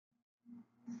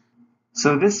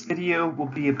So this video will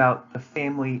be about the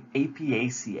family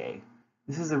Apiaceae.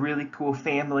 This is a really cool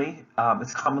family.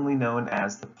 It's commonly known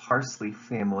as the parsley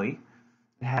family.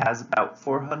 It has about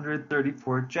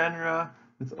 434 genera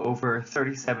with over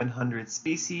 3,700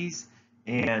 species,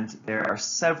 and there are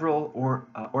several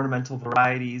ornamental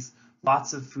varieties,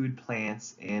 lots of food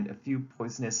plants, and a few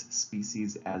poisonous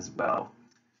species as well.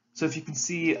 So if you can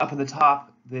see up in the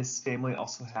top, this family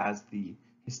also has the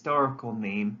historical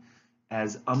name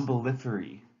as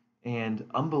Umbelliferae, and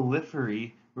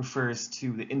Umbelliferae refers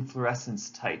to the inflorescence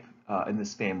type in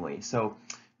this family. So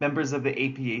members of the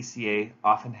Apiaceae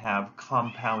often have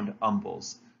compound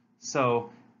umbels. So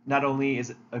not only is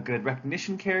it a good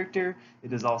recognition character,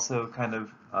 it is also kind of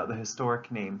the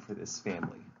historic name for this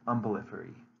family,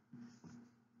 Umbelliferae.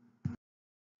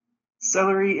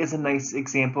 Celery is a nice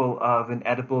example of an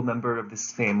edible member of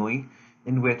this family,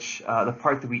 in which the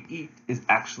part that we eat is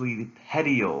actually the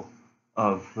petiole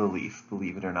of the leaf,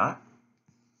 believe it or not.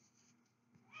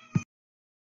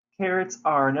 Carrots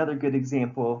are another good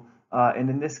example, and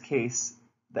in this case,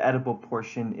 the edible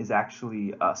portion is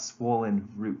actually a swollen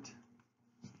root.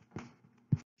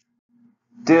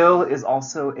 Dill is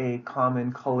also a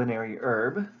common culinary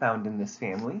herb found in this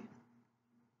family,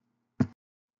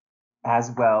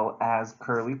 as well as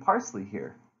curly parsley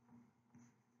here.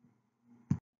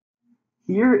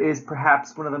 Here is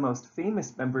perhaps one of the most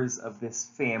famous members of this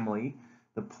family,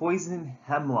 the poison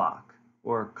hemlock,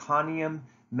 or Conium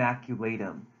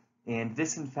maculatum. And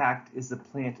this, in fact, is the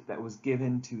plant that was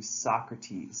given to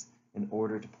Socrates in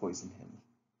order to poison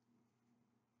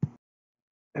him.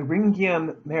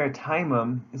 Eryngium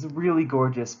maritimum is a really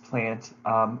gorgeous plant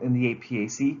in the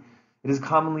Apiaceae. It is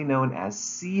commonly known as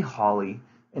sea holly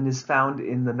and is found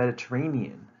in the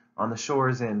Mediterranean on the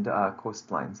shores and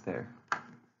coastlines there.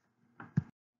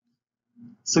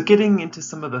 So getting into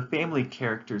some of the family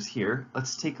characters here,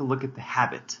 let's take a look at the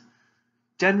habit.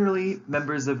 Generally,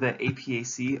 members of the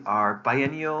Apiaceae are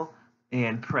biennial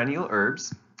and perennial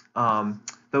herbs,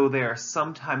 though they are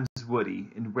sometimes woody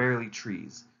and rarely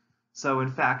trees. So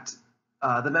in fact,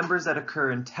 the members that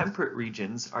occur in temperate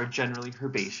regions are generally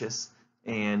herbaceous,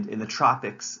 and in the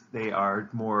tropics, they are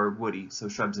more woody, so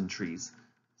shrubs and trees.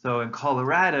 So in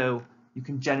Colorado, you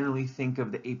can generally think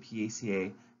of the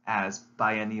Apiaceae as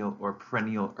biennial or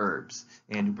perennial herbs,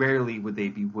 and rarely would they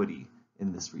be woody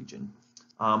in this region.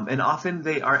 And often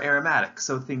they are aromatic,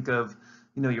 so think of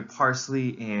your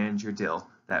parsley and your dill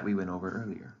that we went over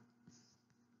earlier.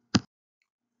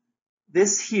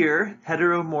 This here,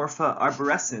 Heteromorpha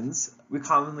arborescens, we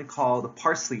commonly call the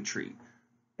parsley tree.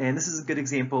 And this is a good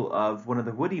example of one of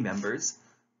the woody members,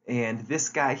 and this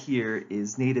guy here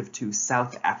is native to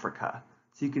South Africa.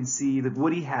 So you can see the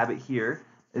woody habit here,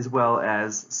 as well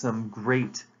as some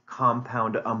great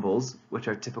compound umbels, which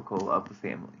are typical of the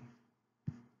family.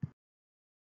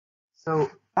 So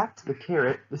back to the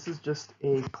carrot, this is just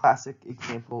a classic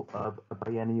example of a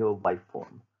biennial life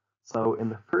form. So in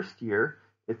the first year,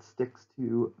 it sticks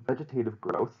to vegetative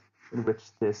growth, in which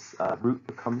this root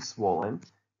becomes swollen,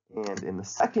 and in the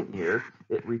second year,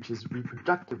 it reaches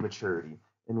reproductive maturity,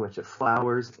 in which it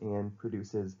flowers and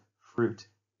produces fruit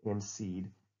and seed.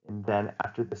 And then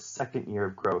after the second year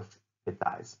of growth, it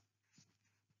dies.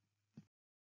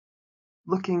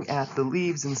 Looking at the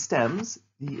leaves and stems,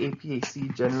 the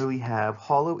Apiaceae generally have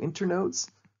hollow internodes,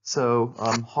 so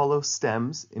hollow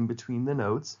stems in between the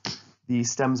nodes. The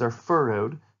stems are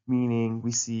furrowed, meaning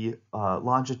we see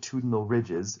longitudinal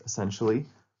ridges, essentially.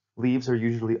 Leaves are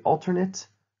usually alternate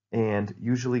and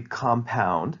usually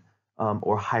compound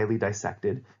or highly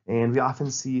dissected, and we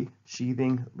often see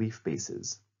sheathing leaf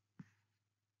bases.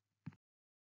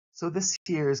 So this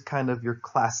here is kind of your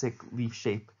classic leaf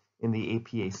shape in the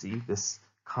Apiaceae, this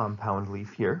compound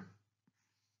leaf here.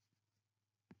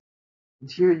 And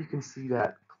here you can see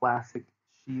that classic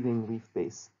sheathing leaf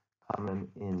base common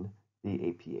in the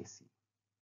Apiaceae.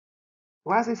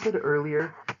 Well, as I said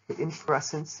earlier, the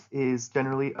inflorescence is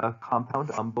generally a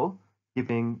compound umbel,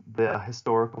 giving the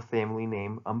historical family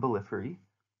name Umbelliferae.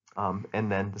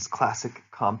 And then this classic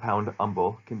compound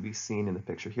umbel can be seen in the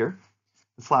picture here.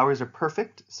 The flowers are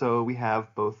perfect, so we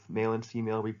have both male and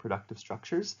female reproductive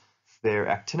structures. They're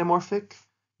actinomorphic,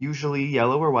 usually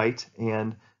yellow or white,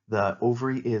 and the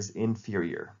ovary is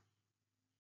inferior.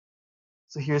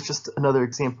 So here's just another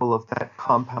example of that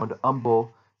compound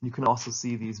umbel. You can also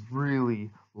see these really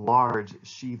large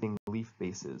sheathing leaf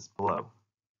bases below.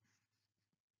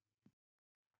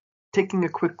 Taking a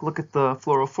quick look at the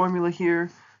floral formula here,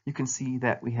 you can see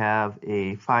that we have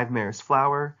a 5-meris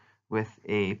flower with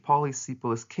a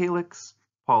polysepalous calyx,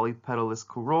 polypetalous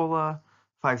corolla,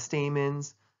 5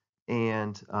 stamens,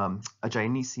 and a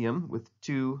gynoecium with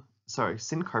 2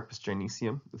 syncarpous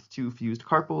gynoecium with two fused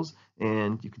carpels,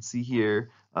 and you can see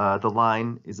here the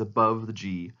line is above the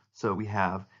G, so we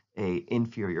have a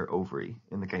inferior ovary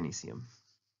in the gynoecium.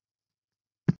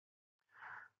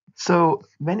 So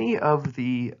many of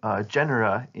the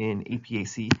genera in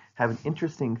Apiaceae have an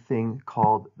interesting thing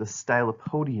called the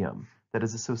stylopodium that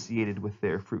is associated with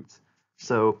their fruits.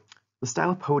 So the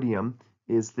stylopodium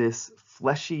is this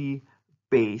fleshy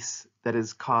base that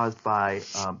is caused by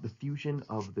the fusion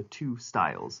of the two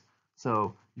styles.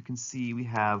 So you can see we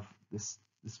have this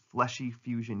fleshy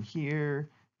fusion here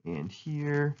and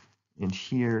here and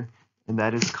here, and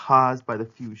that is caused by the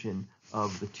fusion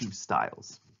of the two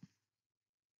styles.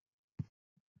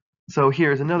 So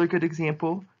here's another good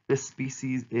example. This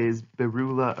species is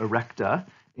Berula erecta,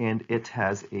 and it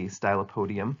has a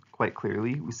stylopodium quite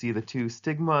clearly. We see the two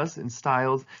stigmas and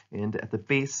styles, and at the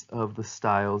base of the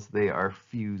styles, they are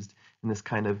fused in this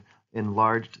kind of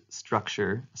enlarged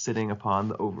structure sitting upon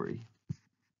the ovary.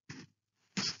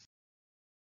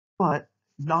 But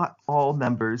not all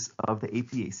members of the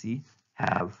Apiaceae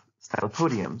have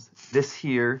stylopodiums. This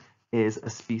here is a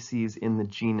species in the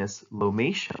genus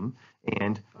Lomatium,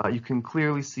 and you can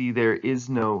clearly see there is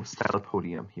no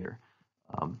stylopodium here.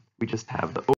 We just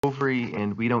have the ovary,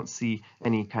 and we don't see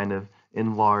any kind of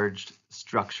enlarged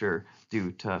structure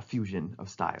due to fusion of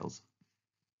styles.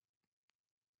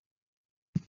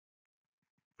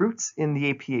 Fruits in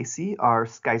the Apiaceae are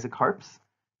schizocarps,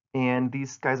 and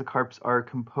these schizocarps are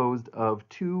composed of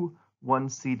two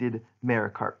one-seeded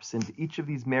merocarps, and each of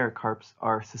these merocarps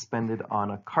are suspended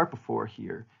on a carpophore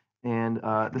here. And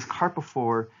this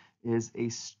carpophore is a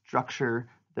structure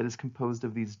that is composed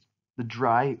of the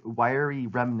dry, wiry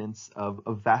remnants of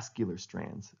vascular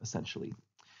strands, essentially.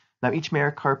 Now, each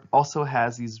merocarp also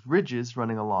has these ridges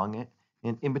running along it,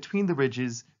 and in between the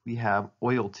ridges, we have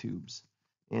oil tubes.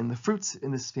 And the fruits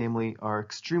in this family are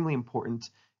extremely important,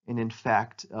 and in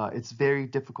fact, it's very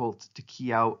difficult to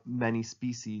key out many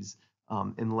species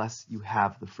unless you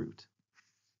have the fruit.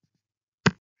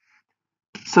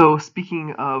 So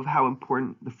speaking of how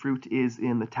important the fruit is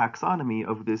in the taxonomy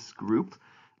of this group,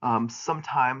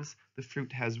 sometimes the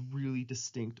fruit has really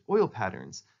distinct oil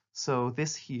patterns. So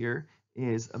this here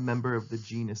is a member of the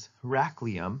genus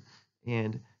Heracleum,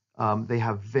 and they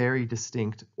have very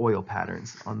distinct oil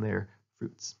patterns on their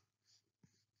fruits.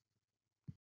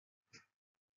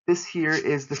 This here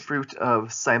is the fruit of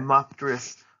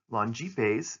Cymopterus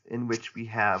longipes, in which we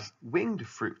have winged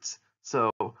fruits, so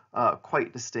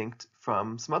quite distinct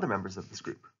from some other members of this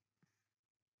group.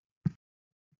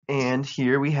 And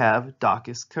here we have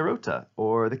Daucus carota,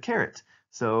 or the carrot.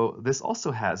 So this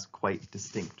also has quite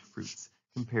distinct fruits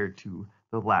compared to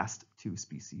the last two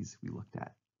species we looked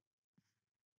at.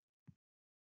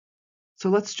 So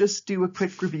let's just do a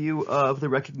quick review of the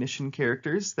recognition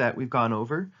characters that we've gone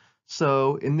over.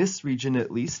 So in this region,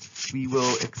 at least, we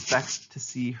will expect to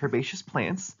see herbaceous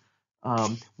plants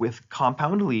with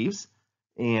compound leaves,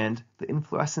 and the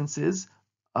inflorescences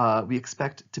we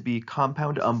expect to be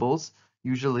compound umbels,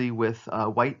 usually with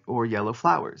white or yellow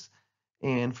flowers.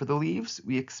 And for the leaves,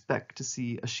 we expect to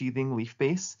see a sheathing leaf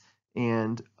base,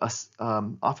 and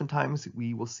oftentimes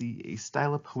we will see a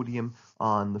stylopodium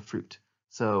on the fruit.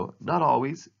 So not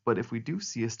always, but if we do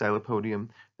see a stylopodium,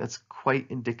 that's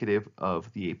quite indicative of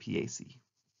the Apiaceae.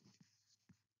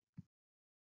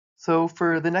 So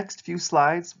for the next few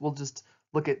slides, we'll just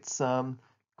look at some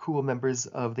cool members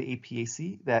of the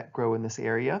Apiaceae that grow in this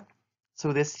area.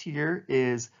 So this here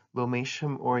is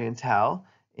Lomatium orientale,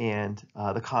 and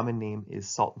the common name is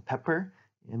salt and pepper,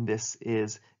 and this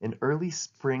is an early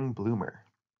spring bloomer.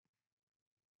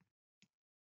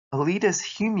 Aletus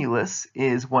humulus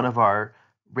is one of our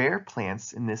rare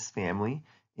plants in this family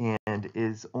and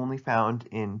is only found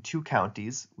in 2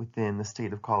 counties within the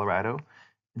state of Colorado.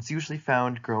 It's usually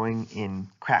found growing in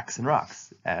cracks and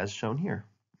rocks, as shown here.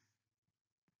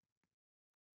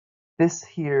 This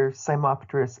here,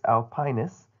 Cymopterus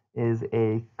alpinus, is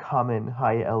a common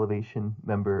high elevation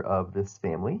member of this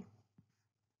family.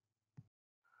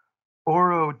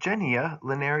 Orogenia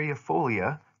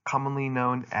lineariifolia, commonly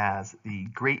known as the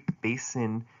Great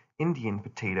Basin Indian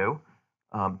potato,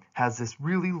 has this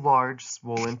really large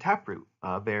swollen taproot,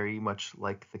 very much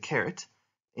like the carrot,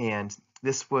 and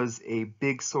this was a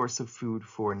big source of food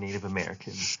for Native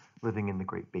Americans living in the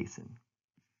Great Basin.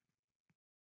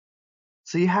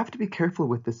 So you have to be careful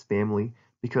with this family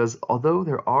because although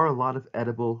there are a lot of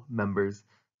edible members,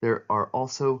 there are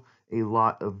also a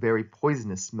lot of very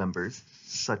poisonous members,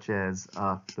 such as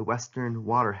the western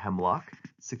water hemlock,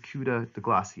 Cicuta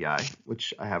douglasii,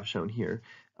 which I have shown here,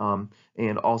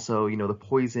 and also, the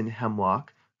poison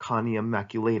hemlock, Conium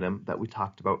maculatum, that we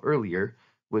talked about earlier,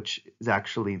 which is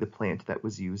actually the plant that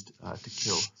was used to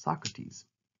kill Socrates.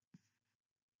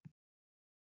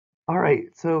 All right,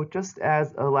 so just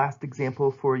as a last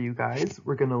example for you guys,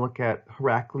 we're going to look at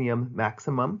Heracleum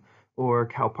maximum, or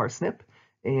cow parsnip.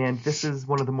 And this is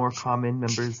one of the more common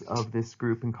members of this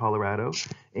group in Colorado,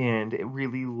 and it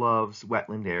really loves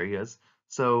wetland areas.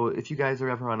 So if you guys are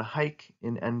ever on a hike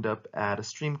and end up at a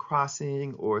stream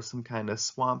crossing or some kind of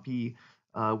swampy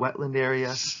wetland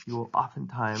area, you will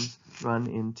oftentimes run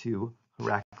into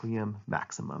Heracleum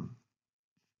maximum.